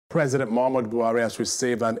President Muhammadu Buhari has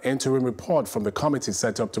received an interim report from the committee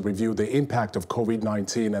set up to review the impact of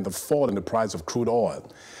COVID-19 and the fall in the price of crude oil.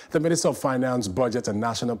 The Minister of Finance, Budget and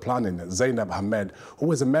National Planning, Zainab Ahmed,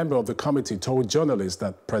 who is a member of the committee, told journalists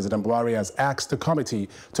that President Buhari has asked the committee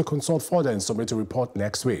to consult further and submit a report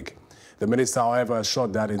next week. The minister, however,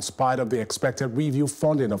 assured that in spite of the expected review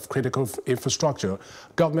funding of critical infrastructure,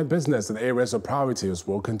 government business and areas of priorities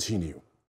will continue.